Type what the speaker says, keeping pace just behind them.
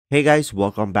Hey guys,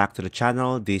 welcome back to the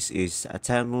channel. This is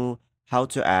Temu, how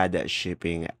to add a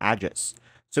shipping address.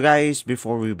 So guys,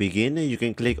 before we begin, you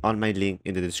can click on my link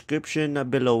in the description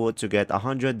below to get a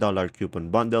 $100 coupon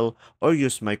bundle or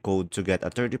use my code to get a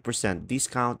 30%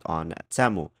 discount on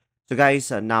Temu. So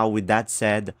guys, now with that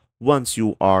said, once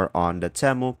you are on the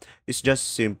Temu, it's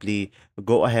just simply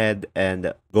go ahead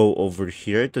and go over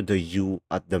here to the U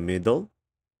at the middle.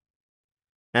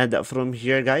 And from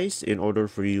here, guys, in order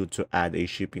for you to add a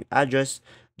shipping address,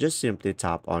 just simply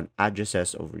tap on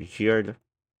addresses over here.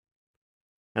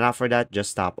 And after that,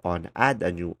 just tap on add a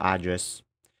new address.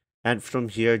 And from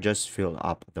here, just fill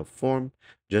up the form.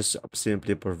 Just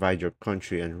simply provide your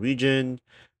country and region,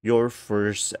 your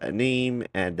first name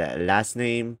and last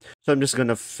name. So I'm just going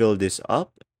to fill this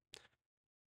up.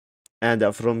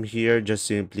 And from here, just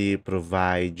simply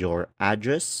provide your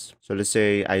address. So let's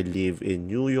say I live in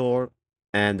New York.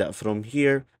 And from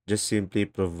here, just simply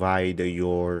provide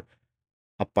your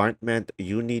apartment,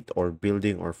 unit, or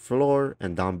building or floor.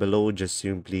 And down below, just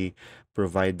simply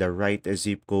provide the right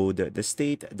zip code, the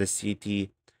state, the city.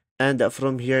 And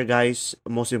from here, guys,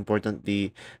 most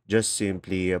importantly, just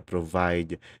simply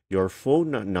provide your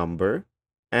phone number.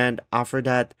 And after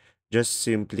that, just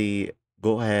simply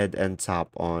go ahead and tap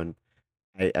on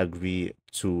I agree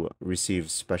to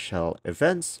receive special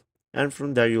events. And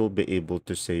from there, you'll be able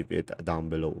to save it down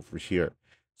below over here.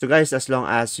 So guys, as long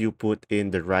as you put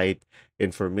in the right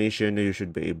information, you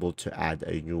should be able to add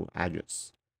a new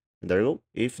address. And there you go.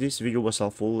 If this video was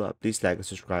helpful, please like and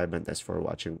subscribe, and thanks for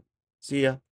watching. See ya.